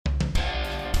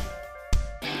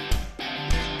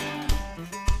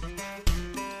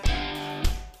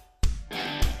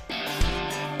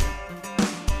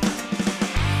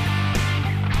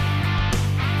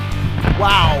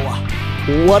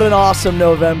What an awesome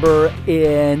November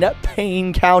in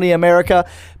Payne County, America.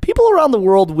 People around the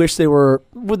world wish they were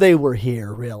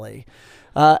here, really.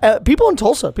 People in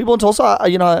Tulsa,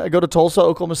 I go to Tulsa,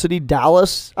 Oklahoma City,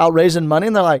 Dallas, out raising money,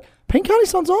 and they're like, Payne County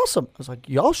sounds awesome. I was like,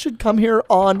 y'all should come here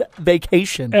on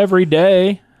vacation. Every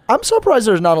day. I'm surprised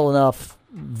there's not enough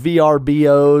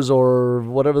VRBOs or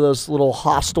whatever those little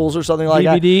hostels or something like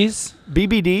BBDs? that.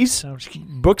 BBDs? No, I'm just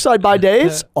kidding. Brookside by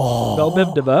Days? Oh. Belle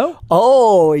Biv DeVoe?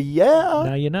 Oh, yeah.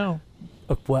 Now you know.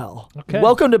 Well, Okay.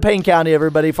 Welcome to Payne County,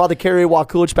 everybody. Father Kerry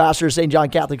Wakulich, pastor of St. John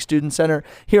Catholic Student Center,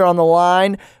 here on the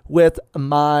line with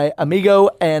my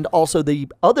amigo and also the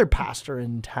other pastor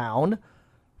in town,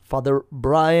 Father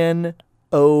Brian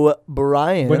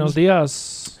O'Brien. Buenos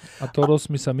dias a todos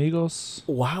mis amigos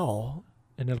Wow.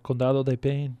 en el condado de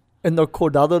Payne. In the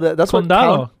Condado, that's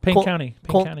Condado, what Payne County.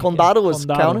 Payne County. Condado is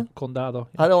county? Condado.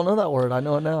 I don't know that word. I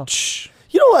know it now. Shh.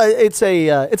 You know what? It's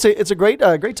a great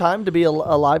time to be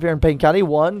alive here in Payne County.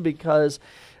 One, because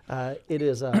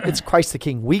it's Christ the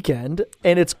King weekend,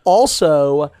 and it's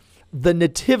also the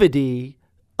nativity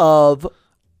of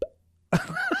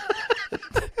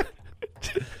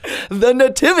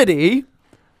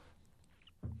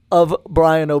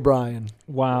Brian O'Brien.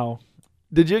 Wow.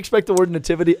 Did you expect the word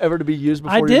nativity ever to be used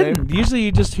before I your didn't. name? Usually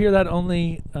you just hear that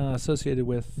only associated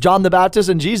with John the Baptist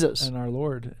and Jesus. and our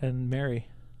Lord and Mary.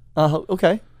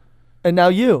 Okay. And now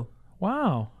you.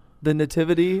 Wow. The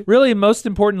nativity. Really, most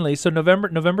importantly, so November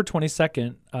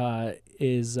 22nd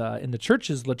is in the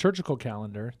church's liturgical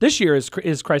calendar. This year is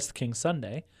Christ the King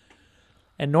Sunday,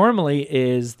 and normally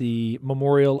is the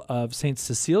memorial of Saint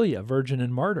Cecilia, Virgin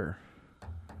and Martyr.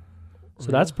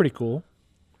 So that's pretty cool.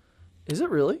 Is it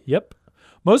really? Yep.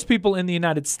 Most people in the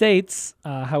United States,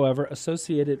 however,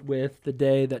 associate it with the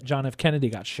day that John F. Kennedy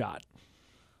got shot.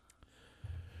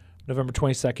 November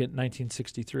 22nd,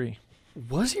 1963.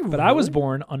 Was he really? But I was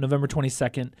born on November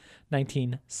 22nd,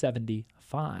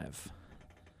 1975.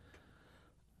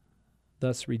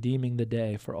 Thus redeeming the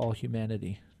day for all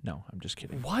humanity. No, I'm just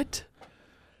kidding. What?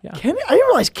 Yeah. I didn't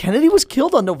realize Kennedy was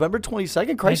killed on November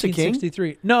 22nd. Christ the King?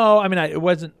 1963. No, I mean, it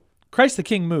wasn't. Christ the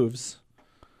King moves.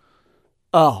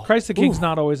 Oh. Christ the King's Ooh.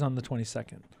 not always on the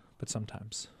 22nd, but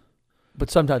sometimes.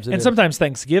 But sometimes it And is. sometimes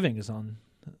Thanksgiving is on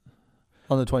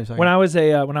On the 22nd. When I was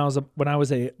a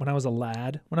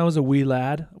wee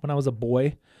lad, when I was a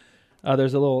boy,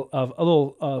 there's a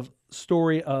little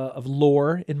story of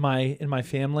lore in my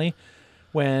family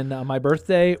when my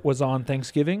birthday was on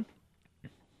Thanksgiving,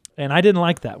 and I didn't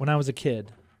like that when I was a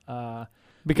kid.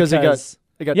 because it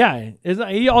got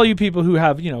all you people who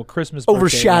have Christmas birthdays,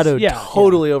 overshadowed,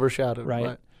 totally overshadowed.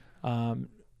 right.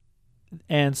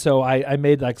 And so I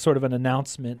made like sort of an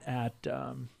announcement at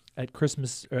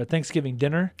Christmas or Thanksgiving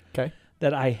dinner. Okay.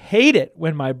 That I hate it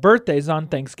when my birthday's on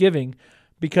Thanksgiving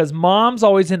because Mom's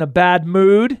always in a bad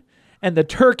mood and the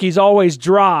turkey's always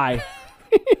dry.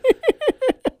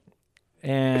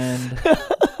 And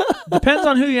depends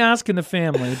on who you ask in the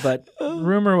family, but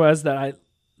rumor was that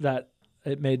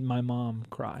it made my mom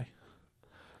cry.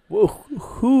 Well,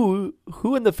 who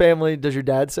in the family does your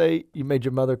dad say you made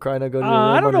your mother cry? Now go to your room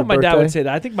I don't on know your if my dad birthday? would say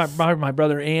that. I think my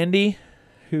brother Andy,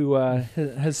 who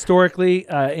historically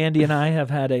Andy and I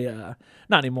have had a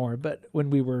not anymore, but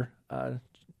when we were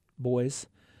boys,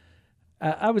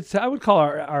 I would call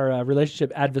our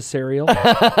relationship adversarial.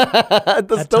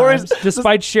 The stories, times,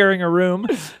 despite sharing a room.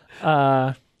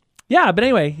 But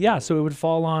anyway, so it would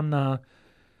fall on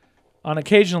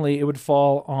occasionally it would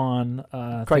fall on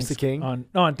Christ the King?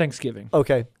 on Thanksgiving.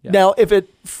 Okay. Yeah. Now, if it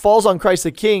falls on Christ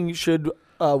the King, should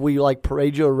we like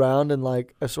parade you around in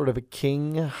like a sort of a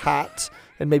king hat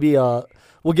and maybe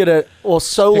Picturing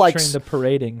the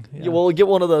parading. Yeah. we'll get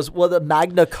one of those the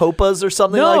Magna Copas or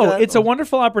something No, like that? it's a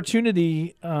wonderful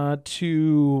opportunity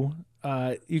to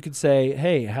you could say,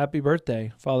 "Hey, happy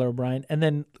birthday, Father O'Brien," and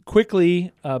then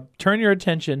quickly turn your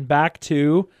attention back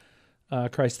to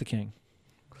Christ the King.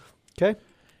 Okay.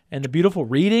 And the beautiful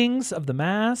readings of the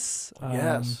Mass.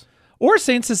 Yes. Or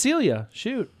Saint Cecilia.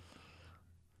 Shoot.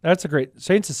 That's a great...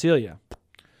 Saint Cecilia.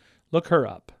 Look her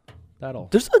up.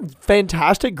 There's a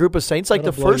fantastic group of saints. Like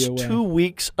the That'll blow first you away. 2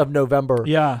 weeks of November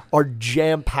are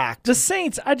jam-packed. The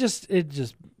saints, I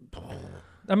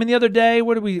mean, the other day,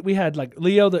 what did we had like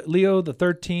Leo the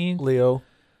 13th, Leo.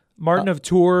 Martin of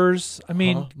Tours. I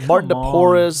mean, come Martin de on.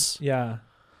 Porres. Yeah.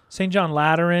 St. John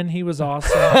Lateran, he was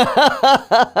awesome. On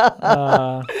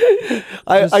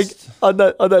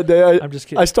that day, I'm just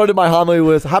kidding. I started my homily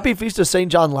with Happy Feast of St.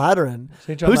 John Lateran.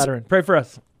 St. John Lateran, pray for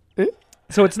us.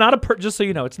 So it's not just so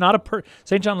you know, it's not a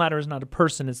St. John Lateran is not a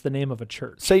person, it's the name of a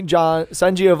church. San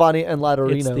Giovanni and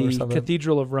Laterino It's or the something.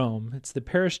 Cathedral of Rome. It's the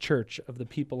parish church of the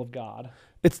people of God.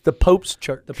 It's the Pope's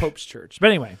church. The Pope's church. But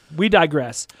anyway, we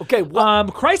digress. Okay.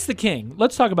 Christ the King.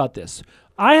 Let's talk about this.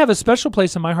 I have a special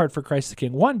place in my heart for Christ the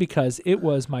King. One, because it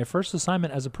was my first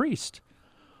assignment as a priest,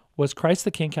 was Christ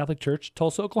the King Catholic Church,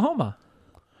 Tulsa, Oklahoma,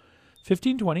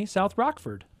 1520 South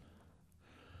Rockford.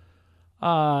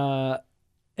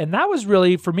 And that was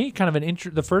really, for me, kind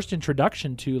of the first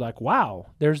introduction to like, wow,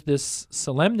 there's this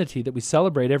solemnity that we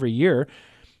celebrate every year,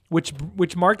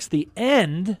 which marks the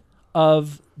end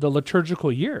of the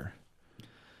liturgical year.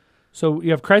 So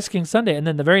you have Christ King Sunday, and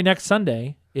then the very next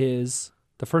Sunday is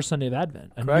the first Sunday of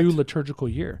Advent, a Correct. new liturgical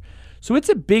year. So it's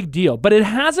a big deal, but it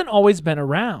hasn't always been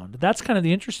around. That's kind of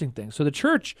the interesting thing. So the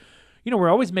church, we're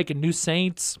always making new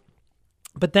saints,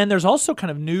 but then there's also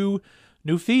kind of new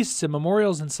feasts and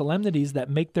memorials and solemnities that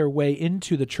make their way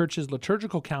into the church's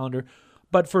liturgical calendar,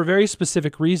 but for very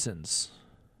specific reasons.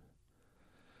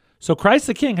 So Christ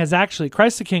the King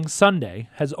Sunday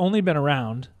has only been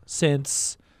around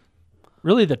since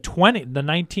really the 25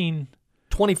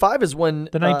 is when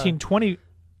the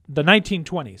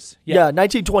 1920s. Yeah,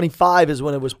 1925 is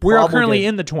when it was We are promulgated. currently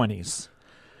in the 20s.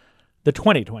 The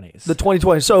 2020s. The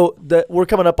 2020. So we're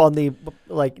coming up on the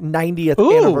 90th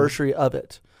Ooh. anniversary of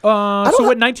it. So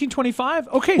what, 1925?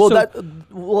 Okay, Well, so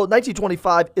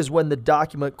 1925 is when the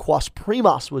document Quas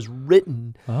Primas was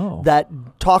written. Oh. That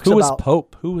talks who about was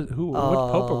Pope? What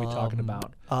Pope are we talking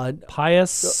about?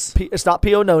 Pius. It's not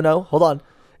Pio Nono. Hold on,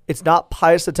 it's not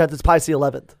Pius X. It's Pius XI.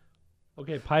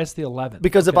 Okay, Pius the 11th.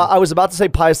 Because if I was about to say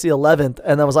Pius XI,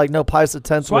 and I was like, no, Pius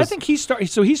X. So I think he started.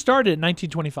 So he started in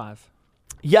 1925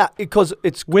 Yeah, because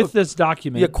it's with this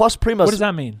document. Yeah, Quas Primas. What does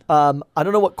that mean? I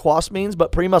don't know what Quas means,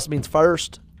 but Primas means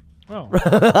first. Oh,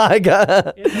 I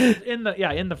got in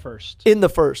the first. in the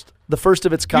first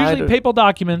of its kind. Usually, papal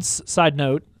documents. Side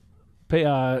note,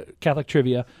 Catholic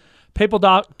trivia: papal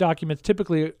documents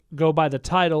typically go by the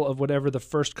title of whatever the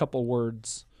first couple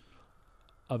words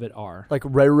of it are. Like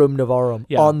Rerum Novarum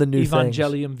on the new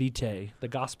Evangelium Vitae, the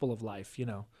Gospel of Life.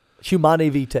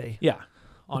 Humane Vitae. Yeah,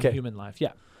 on Okay. human life.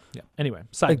 Yeah. Yeah. Anyway,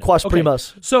 side And note. Quas Okay.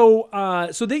 Primas. So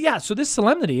this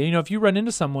solemnity, if you run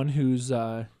into someone who's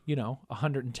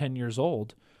 110 years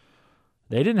old,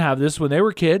 they didn't have this when they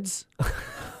were kids.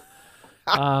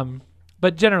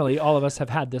 But generally, all of us have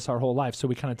had this our whole life, so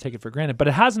we kind of take it for granted. But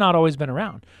it has not always been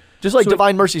around. Just like So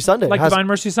Divine Mercy Sunday. Like Divine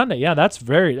Mercy Sunday. Yeah, that's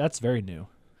very new.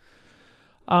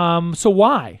 So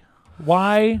why?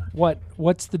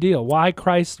 What's the deal? Why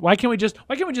Christ? Why can't we just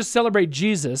celebrate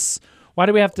Jesus? Why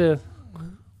do we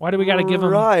got to give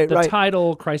him the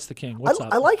title Christ the King? What's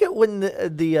up? I like it when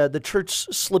the church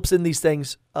slips in these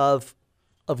things of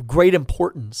great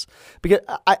importance, because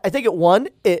I think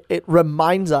it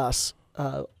reminds us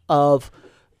of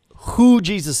who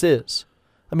Jesus is.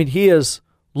 I mean, he is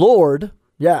Lord,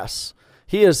 yes.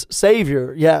 He is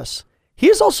Savior, yes. He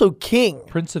is also King.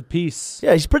 Prince of Peace.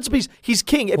 Yeah, he's Prince of Peace. He's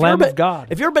King. Lamb of God.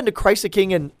 If you've ever been to Christ the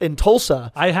King in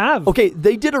Tulsa, I have. okay,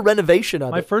 they did a renovation of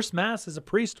My it. first Mass as a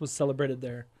priest was celebrated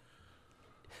there.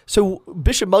 So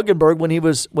Bishop Muggenberg,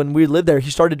 when we lived there, he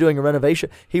started doing a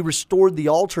renovation. He restored the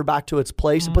altar back to its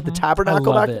place and put the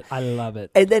tabernacle back. I love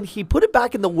it. And then he put it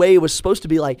back in the way it was supposed to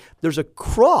be. Like, there's a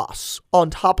cross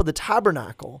on top of the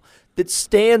tabernacle that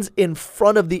stands in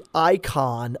front of the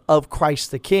icon of Christ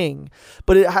the King.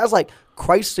 But it has like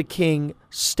Christ the King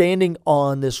standing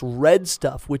on this red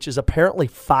stuff, which is apparently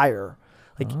fire.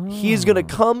 Like, he's going to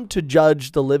come to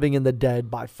judge the living and the dead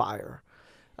by fire.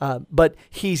 But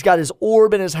he's got his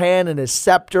orb in his hand and his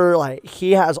scepter. Like,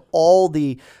 he has all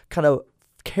the kind of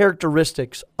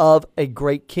characteristics of a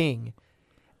great king.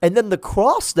 And then the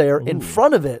cross there in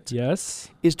front of it Yes.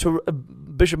 is to,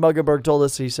 Bishop Muggenberg told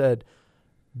us, he said,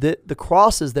 the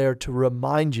cross is there to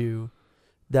remind you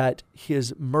that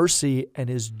his mercy and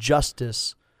his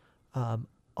justice are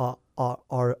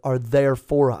there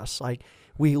for us. Like,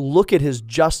 we look at his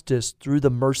justice through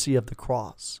the mercy of the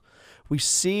cross. We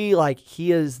see like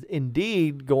he is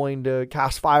indeed going to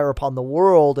cast fire upon the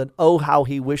world, and oh, how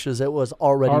he wishes it was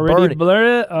already burning.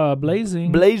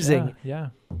 Blazing. Blazing. Yeah.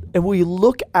 And we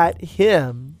look at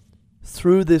him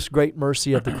through this great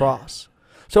mercy of the cross.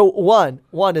 So one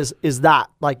is that,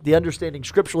 like, the understanding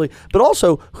scripturally, but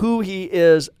also who he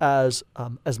is as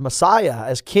Messiah,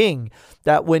 as King.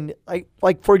 That when,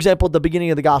 like for example, at the beginning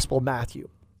of the Gospel of Matthew,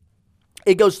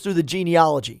 it goes through the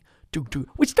genealogy,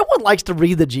 which no one likes to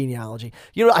read the genealogy.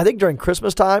 I think during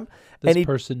Christmas time, This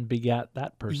person begat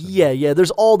that person. Yeah.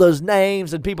 There's all those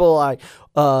names, and people like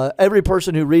every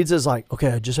person who reads is like,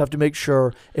 okay, I just have to make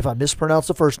sure if I mispronounce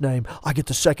the first name, I get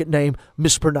the second name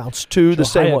mispronounced too. The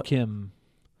same one. Jehoiakim,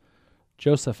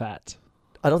 Josaphat.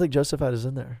 I don't think Josaphat is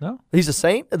in there. No, He's a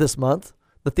saint this month.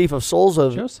 The thief of souls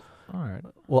of Joseph. All right.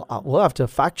 Well, we'll have to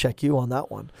fact check you on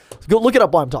that one. Go look it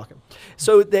up while I'm talking.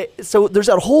 So there's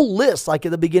that whole list, like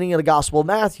at the beginning of the Gospel of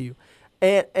Matthew.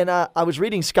 And I was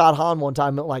reading Scott Hahn one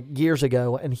time, like years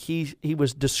ago, and he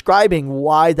was describing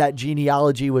why that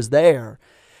genealogy was there.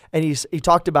 And he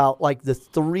talked about like the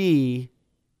three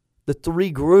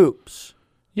groups.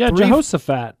 Yeah,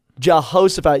 Jehoshaphat.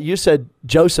 Jehoshaphat. You said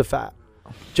Josaphat.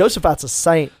 Josaphat's a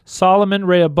saint. Solomon,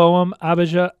 Rehoboam,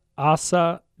 Abijah,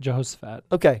 Asa, Jehoshaphat.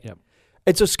 Okay. Yep.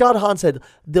 And so Scott Hahn said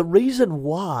the reason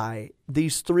why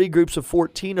these three groups of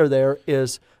 14 are there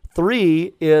is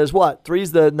 3 is what? 3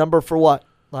 is the number for what?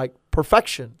 Like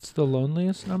perfection. It's the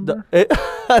loneliest number?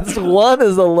 That's 1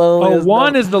 is the loneliest. 1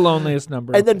 number. is the loneliest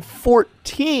number. And then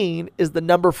 14 is the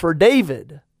number for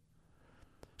David.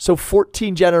 So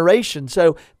 14 generations.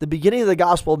 So the beginning of the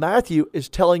Gospel of Matthew is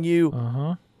telling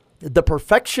you the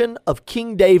perfection of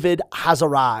King David has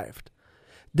arrived.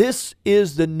 This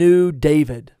is the new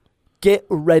David. Get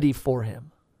ready for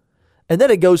him. And then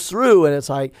it goes through and it's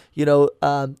like,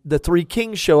 the 3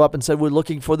 kings show up and said, we're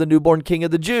looking for the newborn king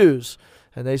of the Jews.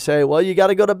 And they say, well, you got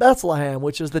to go to Bethlehem,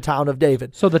 which is the town of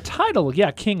David. So the title,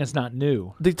 king is not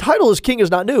new. The title is king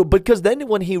is not new, because then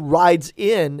when he rides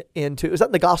into, is that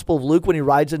in the Gospel of Luke when he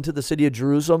rides into the city of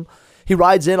Jerusalem? He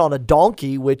rides in on a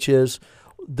donkey, which is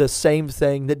the same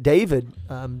thing that David,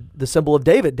 the symbol of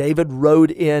David. David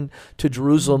rode in to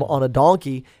Jerusalem on a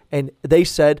donkey, and they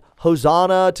said,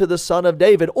 Hosanna to the Son of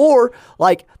David. Or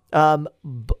like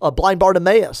a blind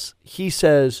Bartimaeus, he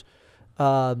says,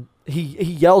 he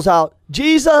yells out,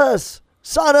 Jesus,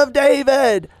 Son of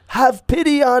David, have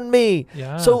pity on me.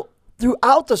 Yeah. So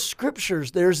throughout the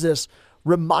scriptures, there's this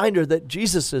reminder that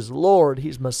Jesus is Lord.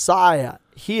 He's Messiah.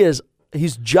 He's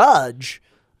judge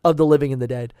of the living and the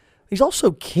dead. He's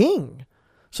also king.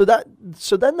 So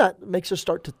then that makes us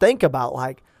start to think about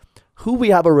like who we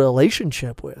have a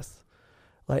relationship with,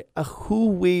 like who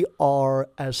we are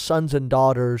as sons and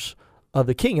daughters of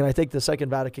the king. And I think the Second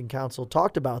Vatican Council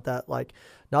talked about that. Like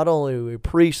not only are we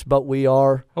priests, but we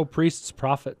are priests,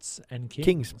 prophets, and kings.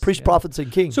 Kings, priests, prophets, and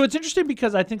kings. So it's interesting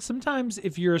because I think sometimes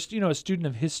if you're a student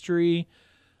of history,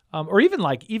 or even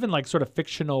like sort of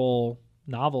fictional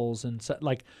novels and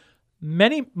like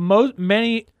many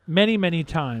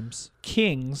times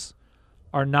kings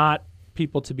are not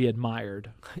people to be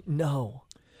admired. No.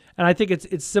 And I think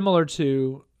it's similar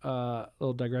to a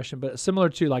little digression, but similar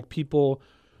to like people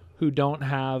who don't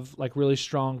have like really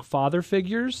strong father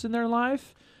figures in their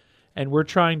life. And we're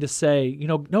trying to say,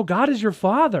 no, God is your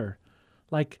father.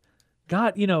 Like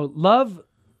God,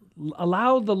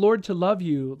 allow the Lord to love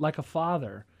you like a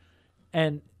father.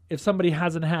 And if somebody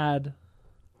hasn't had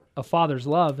a father's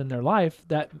love in their life,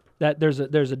 that there's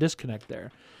a disconnect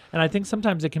there. And I think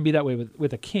sometimes it can be that way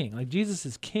with a king. Like Jesus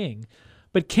is king,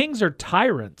 but kings are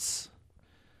tyrants.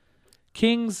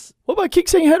 Kings. What about King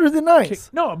St. Henry the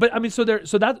Ninth? No, but I mean, so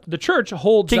that the church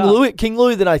holds King up. King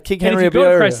Louis the Ninth, King Henry of of Bavaria. If you go to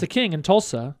Bavaria. Christ the King in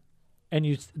Tulsa, and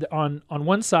you on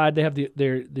one side they have the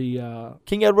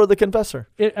King Edward the Confessor.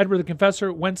 Edward the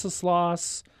Confessor,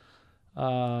 Wenceslas.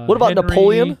 What about Henry,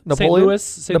 Napoleon?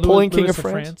 Napoleon, King of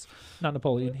France? Not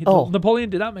Napoleon. Napoleon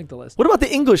did not make the list. What about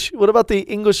the English? What about the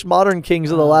English modern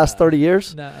kings of the last 30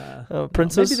 years?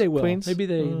 Princes, maybe they will. queens? Maybe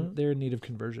they're in need of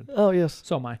conversion. Oh yes.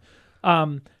 So am I.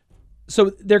 So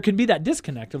there can be that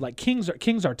disconnect of like kings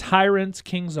are tyrants,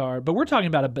 but we're talking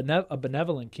about a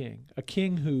benevolent king, a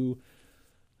king who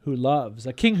loves,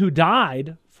 a king who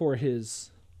died for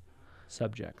his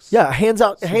subjects. Yeah, hands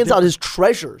out his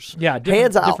treasures. Yeah,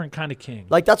 different kind of king.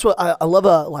 Like that's what I love.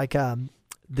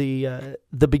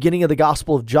 The beginning of the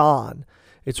Gospel of John.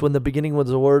 It's when the beginning was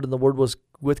the Word, and the Word was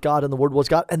with God, and the Word was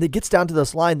God. And it gets down to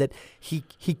this line that he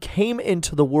came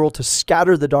into the world to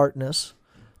scatter the darkness,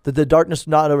 that the darkness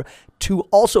not over, to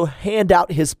also hand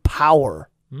out his power.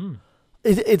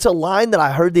 It's a line that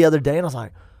I heard the other day, and I was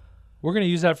like, we're going to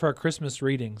use that for our Christmas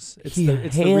readings. It's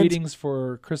the readings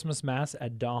for Christmas Mass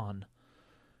at dawn.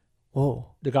 Whoa.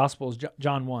 The Gospel is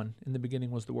John 1. In the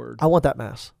beginning was the Word. I want that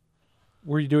Mass.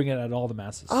 We're doing it at all the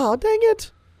Masses. Oh, dang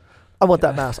it. I want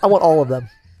that Mass. I want all of them.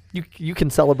 You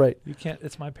can celebrate. You can't.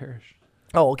 It's my parish.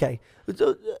 Oh, okay.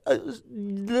 So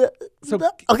okay,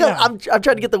 yeah. I'm trying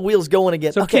to get the wheels going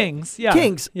again. So okay. kings, yeah.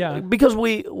 Kings, yeah. Because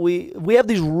we have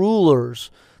these rulers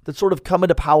that sort of come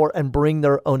into power and bring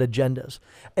their own agendas.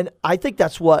 And I think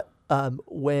that's what,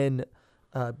 when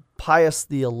Pius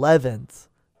XI,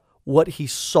 what he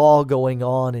saw going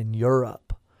on in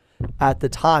Europe at the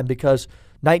time, because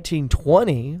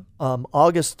 1920, it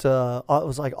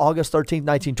was like August 13th,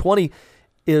 1920,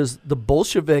 is the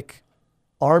Bolshevik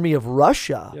army of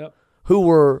Russia, who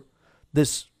were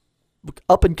this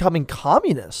up-and-coming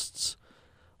communists,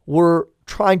 were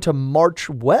trying to march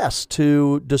west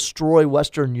to destroy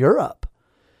Western Europe.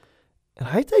 And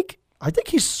I think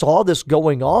he saw this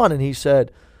going on, and he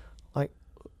said, like,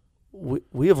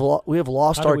 we have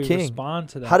lost How do our we king. respond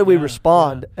to that? How do we Yeah,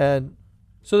 respond? yeah. And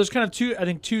So there's kind of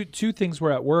two things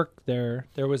were at work there.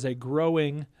 There was a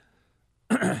growing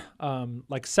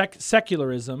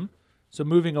secularism, so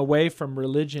moving away from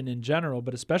religion in general,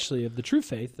 but especially of the true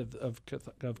faith of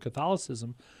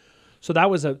Catholicism. So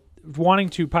that was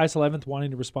Pius XI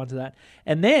wanting to respond to that.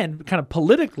 And then kind of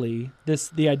politically,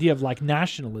 the idea of like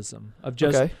nationalism, of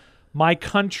just my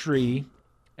country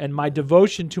and my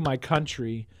devotion to my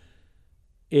country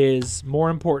is more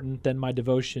important than my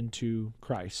devotion to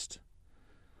Christ.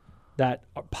 That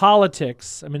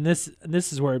politics, I mean, this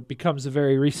is where it becomes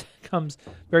very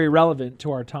relevant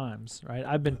to our times, right?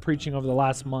 I've been preaching over the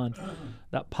last month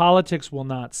that politics will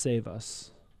not save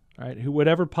us, right?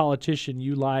 Whatever politician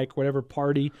you like, whatever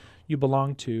party you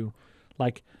belong to,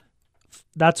 like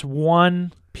that's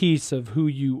one piece of who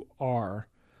you are,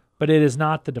 but it is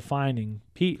not the defining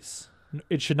piece.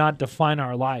 It should not define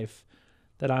our life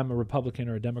that I'm a Republican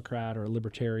or a Democrat or a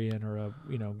Libertarian or a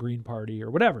Green Party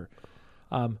or whatever.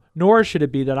 Nor should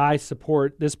it be that I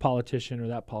support this politician or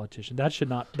that politician.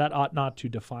 That ought not to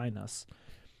define us.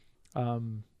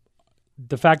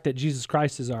 The fact that Jesus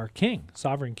Christ is our King,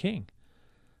 sovereign King,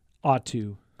 ought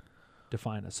to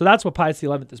define us. So that's what Pius XI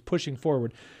is pushing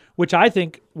forward, which I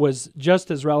think was just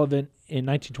as relevant in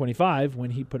 1925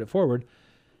 when he put it forward.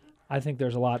 I think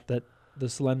there's a lot that the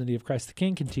solemnity of Christ the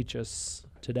King can teach us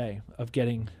today of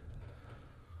getting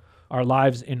our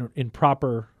lives in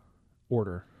proper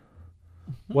order.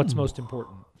 What's most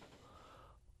important?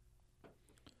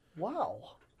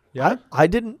 Wow. Yeah? I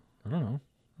didn't. I don't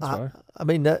know. I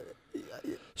mean,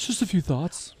 It's just a few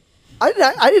thoughts. I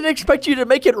didn't expect you to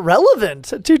make it relevant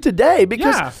to today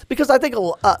because I think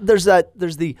there's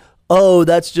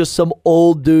that's just some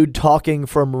old dude talking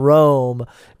from Rome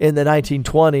in the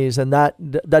 1920s, and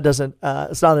that doesn't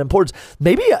it's not important.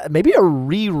 Maybe a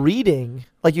rereading,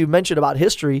 like you mentioned about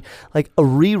history, like a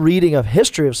rereading of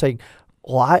history of saying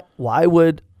why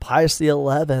would Pius XI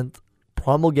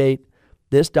promulgate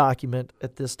this document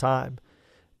at this time?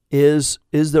 Is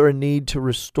there a need to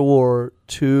restore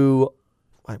to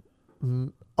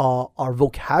our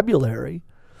vocabulary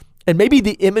and maybe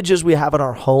the images we have in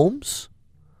our homes,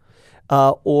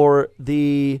 or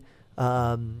the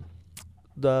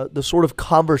sort of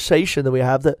conversation that we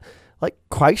have that like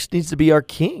Christ needs to be our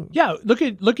King? Yeah, look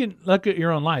at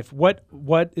your own life. What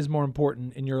is more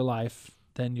important in your life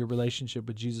than your relationship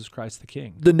with Jesus Christ the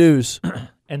King? The news.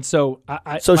 And so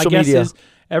Social my guess media. is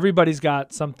everybody's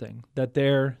got something that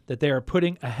they are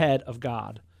putting ahead of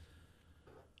God.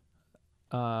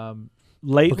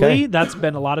 Lately, that's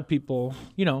been a lot of people.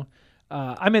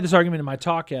 I made this argument in my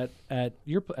talk at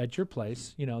your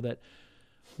place. That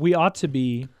we ought to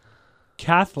be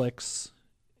Catholics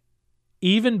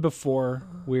even before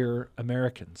we're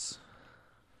Americans.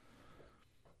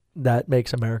 That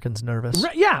makes Americans nervous.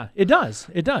 Right, yeah, it does.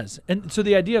 It does. And so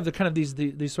the idea of the kind of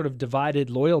these sort of divided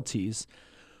loyalties.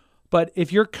 But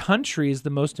if your country is the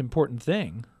most important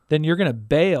thing, then you're going to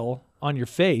bail on your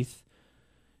faith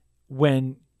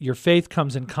when your faith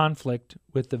comes in conflict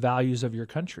with the values of your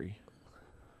country.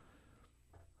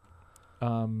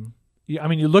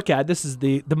 You look at, this is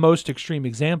the most extreme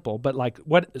example, but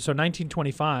so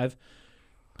 1925,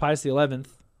 Pius XI,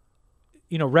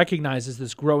 recognizes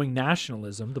this growing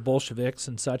nationalism, the Bolsheviks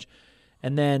and such.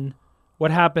 And then what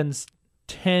happens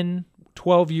 10,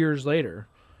 12 years later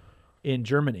in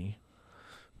Germany,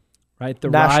 right? The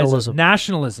rise of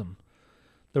nationalism,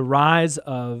 the rise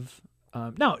of,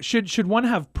 now, should one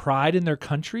have pride in their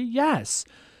country? Yes.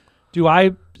 Do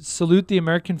I salute the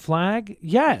American flag?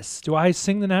 Yes. Do I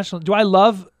sing the national? Do I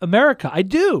love America? I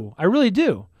do. I really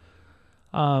do.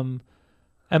 Am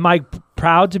I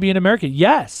proud to be an American?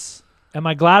 Yes. Am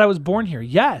I glad I was born here?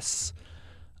 Yes.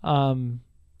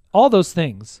 All those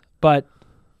things. But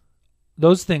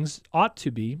those things ought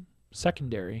to be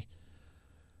secondary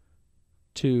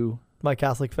to my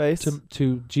Catholic faith,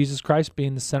 to Jesus Christ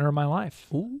being the center of my life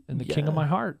and the King of my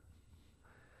heart.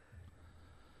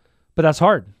 But that's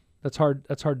hard. That's hard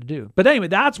to do. But anyway,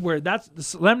 that's the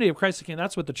solemnity of Christ the King.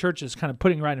 That's what the church is kind of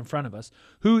putting right in front of us.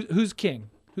 Who's king?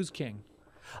 Who's king?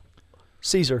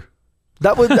 Caesar.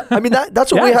 That's what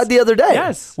we had the other day.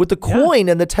 Yes. With the coin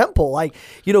in the temple.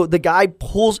 The guy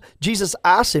Jesus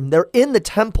asks him, they're in the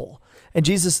temple. And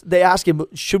they ask him,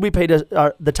 should we pay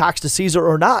the tax to Caesar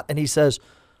or not? And he says,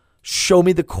 show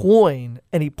me the coin.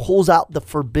 And he pulls out the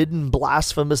forbidden,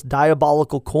 blasphemous,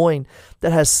 diabolical coin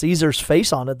that has Caesar's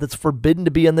face on it that's forbidden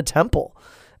to be in the temple.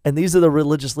 And these are the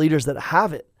religious leaders that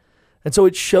have it. And so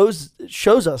it shows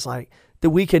us like that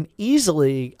we can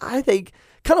easily, I think,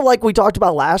 kind of like we talked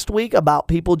about last week about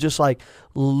people just like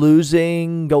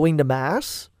losing going to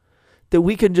mass, that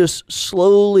we can just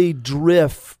slowly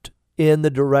drift in the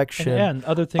direction and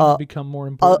other things become more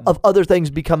important of other things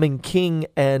becoming king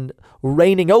and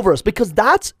reigning over us, because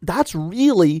that's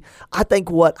really, I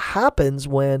think, what happens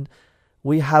when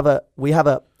we have a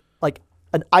like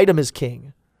an item is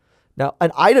king. Now,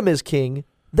 an item is king,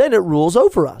 then it rules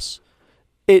over us.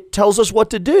 It tells us what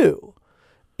to do.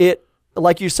 It,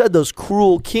 like you said, those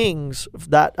cruel kings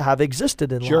that have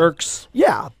existed in jerks. life.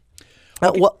 Yeah.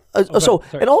 Okay. So,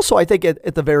 and also, I think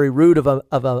at the very root of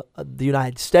the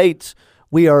United States,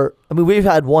 we've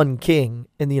had one king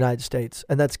in the United States,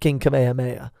 and that's King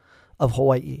Kamehameha of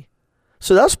Hawaii.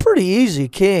 So that's pretty easy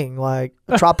king, like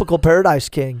a tropical paradise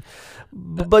king.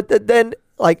 But then,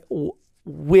 like,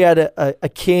 we had a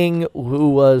king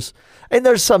who was, and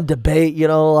there's some debate,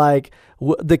 like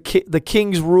the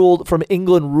kings from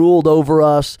England ruled over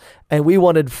us, and we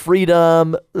wanted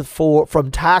freedom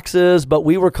from taxes, but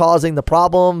we were causing the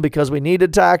problem because we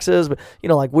needed taxes. But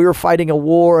like we were fighting a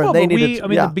war, and they needed.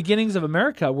 The beginnings of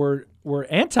America were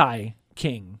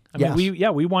anti-king.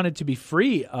 We wanted to be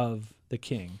free of the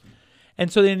king.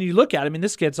 And so then you look at,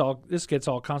 this gets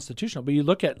all constitutional, but you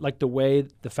look at like the way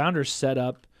the founders set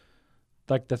up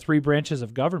like the three branches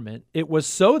of government. It was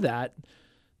so that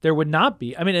there would not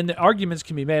be, and the arguments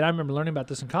can be made. I remember learning about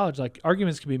this in college. Like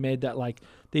arguments can be made that like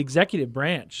the executive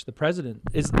branch, the president,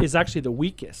 is actually the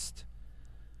weakest.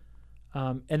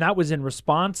 And that was in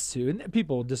response to, and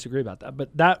people disagree about that,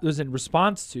 but that was in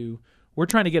response to, we're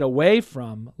trying to get away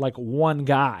from like one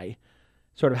guy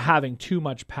sort of having too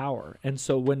much power. And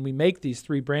so when we make these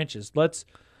three branches, let's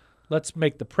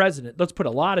make the president, let's put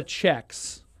a lot of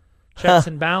checks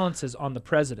and balances on the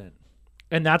president.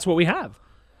 And that's what we have.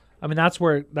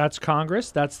 That's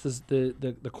Congress, that's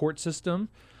the court system,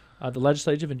 the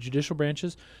legislative and judicial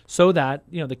branches, so that,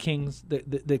 the kings,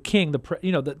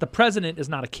 the president is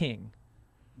not a king.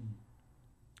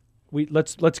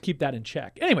 Let's keep that in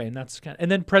check. Anyway,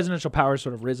 and then presidential power has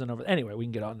sort of risen over. Anyway, we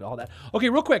can get on to all that. Okay,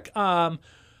 real quick.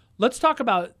 Let's talk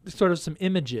about sort of some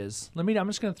images. I'm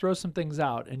just going to throw some things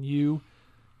out, and you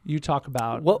talk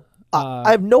about. Well,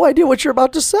 I have no idea what you're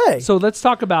about to say. So let's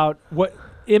talk about what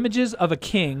images of a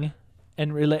king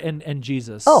and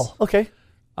Jesus. Oh, okay.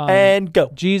 And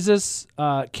go. Jesus.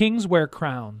 Kings wear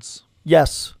crowns.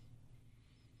 Yes.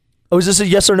 Oh, is this a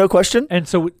yes or no question? And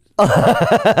so.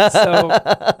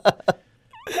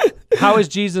 How is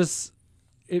Jesus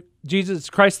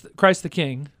Christ the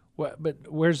King?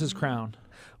 But where's his crown?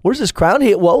 Where's his crown?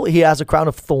 He has a crown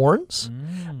of thorns.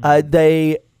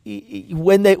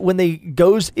 When they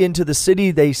goes into the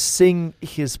city, they sing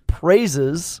his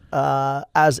praises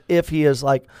as if he is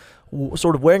like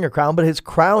sort of wearing a crown, but his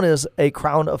crown is a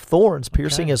crown of thorns,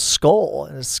 piercing his skull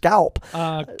and his scalp.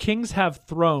 Kings have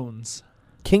thrones.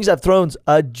 Kings have thrones.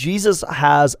 Jesus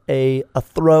has a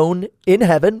throne in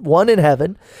heaven, one in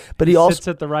heaven, but he also sits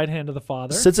at the right hand of the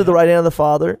Father. Sits at the right hand of the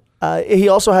Father. He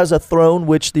also has a throne,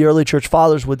 which the early church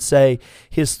fathers would say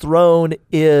his throne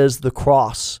is the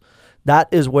cross. That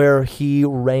is where he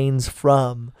reigns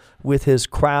from, with his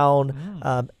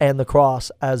crown and the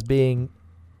cross as being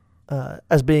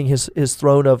his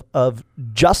throne of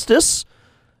justice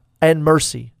and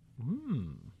mercy.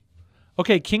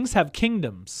 Okay, kings have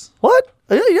kingdoms. What?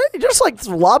 You're just like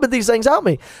lobbing these things at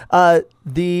me.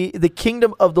 The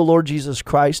kingdom of the Lord Jesus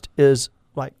Christ is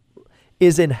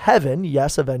in heaven,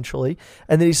 yes, eventually.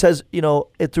 And then he says,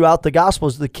 throughout the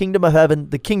Gospels, the kingdom of heaven,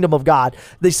 the kingdom of God.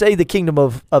 They say the kingdom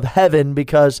of heaven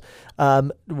because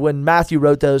when Matthew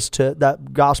wrote that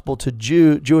gospel to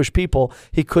Jewish people,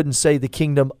 he couldn't say the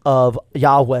kingdom of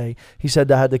Yahweh. He said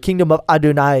the kingdom of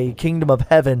Adonai, kingdom of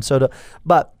heaven.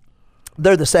 But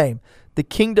they're the same. The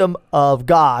kingdom of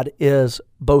God is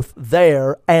both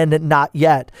there and not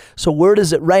yet. So where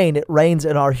does it reign? It reigns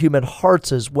in our human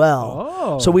hearts as well.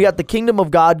 Oh. So we got the kingdom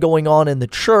of God going on in the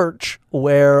church,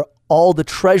 where all the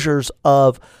treasures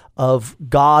of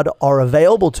God are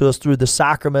available to us through the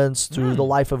sacraments, through the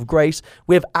life of grace.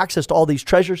 We have access to all these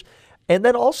treasures. And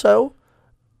then also,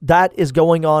 that is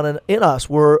going on in us.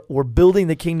 We're building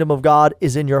the kingdom of God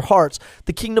is in your hearts.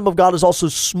 The kingdom of God is also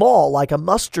small, like a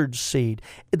mustard seed.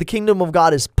 The kingdom of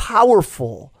God is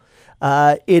powerful.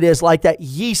 It is like that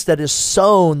yeast that is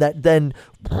sown that then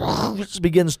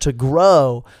begins to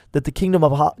grow. That the kingdom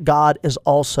of God is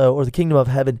also, or the kingdom of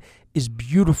heaven is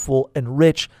beautiful and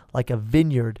rich like a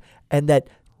vineyard. And that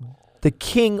the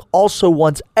king also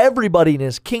wants everybody in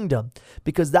his kingdom,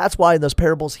 because that's why in those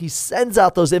parables he sends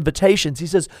out those invitations. He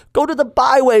says, go to the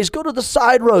byways, go to the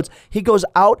side roads. He goes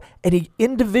out and he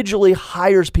individually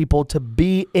hires people to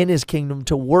be in his kingdom,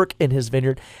 to work in his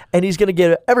vineyard, and he's going to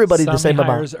give everybody the same Some he amount.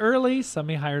 hires early, some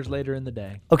he hires later in the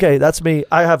day. Okay, that's me.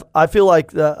 I feel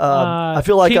like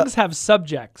kings have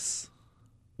subjects.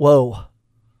 Whoa,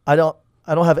 I don't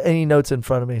have any notes in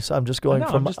front of me, so I'm just going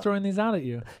I'm just throwing these out at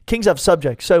you. Kings have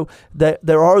subjects. So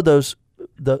there are those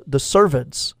the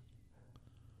servants,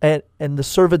 and the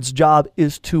servant's job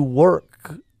is to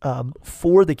work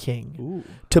for the king,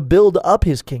 to build up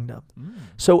his kingdom.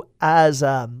 So as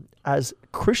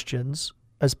Christians,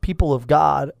 as people of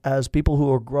God, as people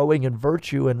who are growing in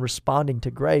virtue and responding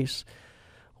to grace,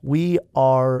 we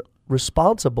are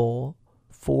responsible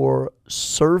for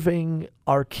serving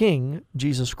our King,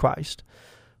 Jesus Christ,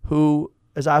 who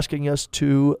is asking us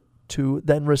to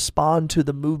then respond to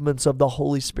the movements of the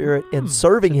Holy Spirit in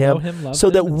serving him, so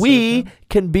that we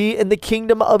can be in the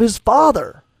kingdom of his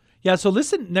Father. Yeah, so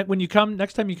listen,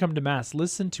 next time you come to Mass,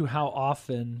 listen to how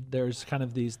often there's kind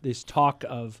of this talk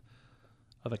of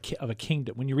a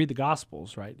kingdom. When you read the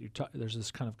Gospels, right, there's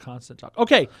this kind of constant talk.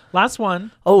 Okay, last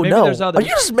one. Oh, maybe no. There's others. Are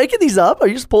you just making these up? Are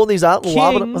you just pulling these out and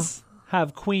lobbing them? Kings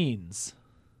have queens.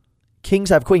 Kings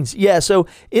have queens. Yeah, so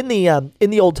in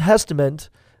the Old Testament,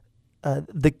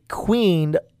 the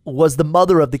queen was the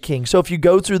mother of the king. So if you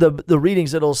go through the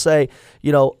readings, it'll say,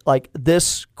 like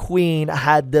this queen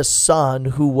had this son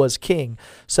who was king.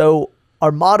 So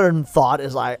our modern thought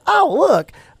is like, oh,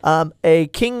 look, a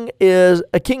king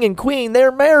and queen,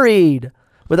 they're married.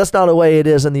 But that's not the way it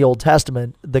is in the Old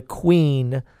Testament. The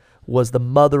queen was the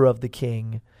mother of the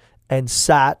king and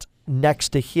sat next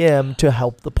to him to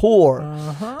help the poor.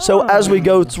 So as we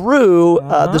go through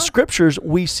the scriptures,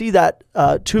 we see that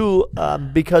too,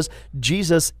 because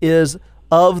Jesus is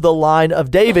of the line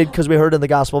of David, because we heard in the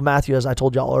Gospel of Matthew, as I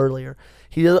told y'all earlier,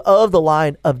 he is of the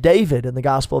line of David in the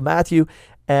Gospel of Matthew,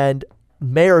 and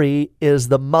Mary is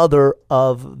the mother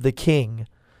of the king.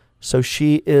 So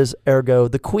she is ergo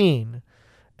the queen.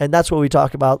 And that's what we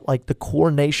talk about, like the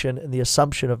coronation and the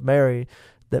assumption of Mary,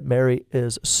 that Mary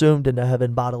is assumed into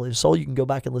heaven bodily and soul. You can go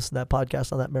back and listen to that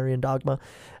podcast on that Marian dogma.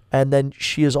 And then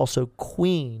she is also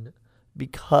queen,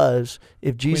 because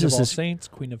if Jesus Queen of all is saints,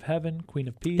 Queen of heaven, Queen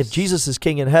of peace. if Jesus is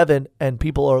king in heaven and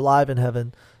people are alive in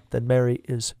heaven, then Mary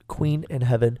is queen in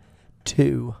heaven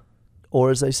too. Or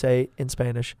as they say in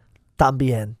Spanish,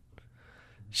 también.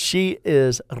 She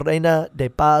is Reina de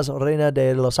Paz, Reina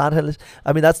de los Ángeles.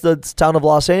 I mean, that's the town of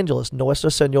Los Angeles. Nuestra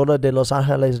Señora de los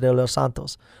Ángeles de los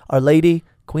Santos. Our Lady,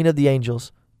 Queen of the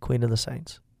Angels, Queen of the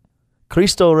Saints.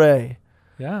 Cristo Rey.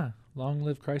 Yeah. Long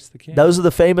live Christ the King. Those are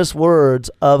the famous words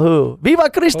of who? Viva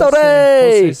Cristo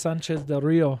Rey! Jose Sanchez del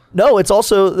Rio. No, it's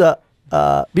also the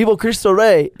Viva Cristo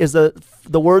Rey is the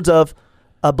words of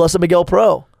Blessed Miguel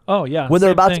Pro. Oh yeah, when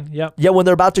they're about when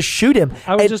they're about to shoot him.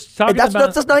 I was just talking that's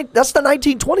about that's the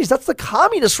 1920s. That's the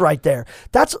communists right there.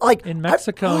 That's like in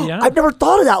Mexico. I've never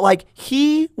thought of that. Like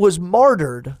he was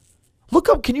martyred.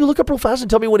 Can you look up real fast and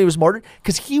tell me when he was martyred?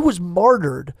 Because he was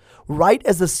martyred right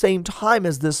as the same time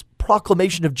as this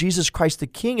proclamation of Jesus Christ the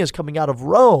King is coming out of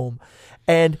Rome,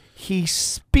 and he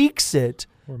speaks it.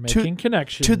 We're making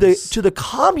connections to the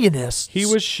communists. He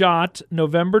was shot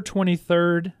November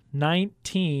 23rd,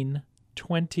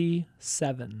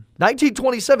 1927.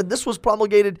 1927. This was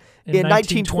promulgated in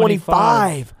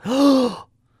 1925. Whoa.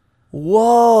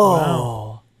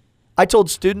 Wow. I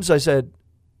told students, I said,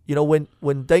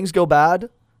 when things go bad,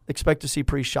 expect to see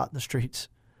priests shot in the streets,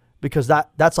 because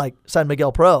that's like San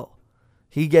Miguel Pro.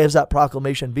 He gives that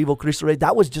proclamation, Viva Cristo Rey.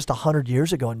 That was just 100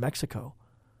 years ago in Mexico.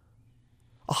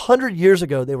 100 years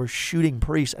ago, they were shooting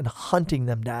priests and hunting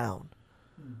them down.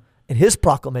 And his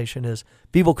proclamation is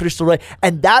Viva Cristo Rey.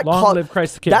 And that live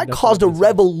Christ the King. That caused a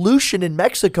revolution in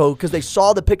Mexico, because they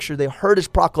saw the picture, they heard his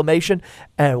proclamation,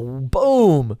 and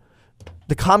boom,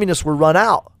 the communists were run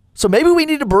out. So maybe we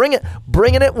need to bring it.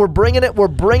 We're bringing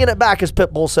it back, as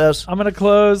Pitbull says. I'm going to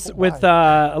close with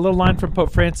a little line from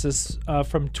Pope Francis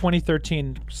from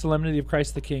 2013, Solemnity of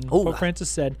Christ the King. Pope Francis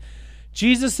said,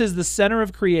 Jesus is the center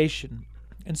of creation.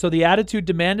 And so the attitude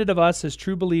demanded of us as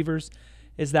true believers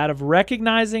is that of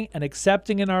recognizing and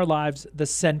accepting in our lives the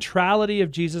centrality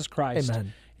of Jesus Christ.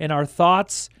 Amen. In our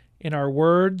thoughts, in our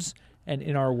words, and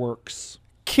in our works.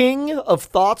 King of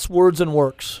thoughts, words, and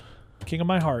works. King of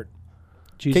my heart.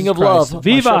 Jesus King of Christ. love.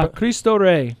 Viva Cristo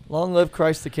Rey. Long live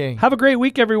Christ the King. Have a great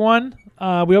week, everyone.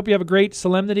 We hope you have a great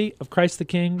Solemnity of Christ the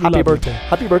King. Happy birthday.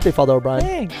 Happy birthday, Father O'Brien.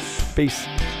 Thanks. Peace.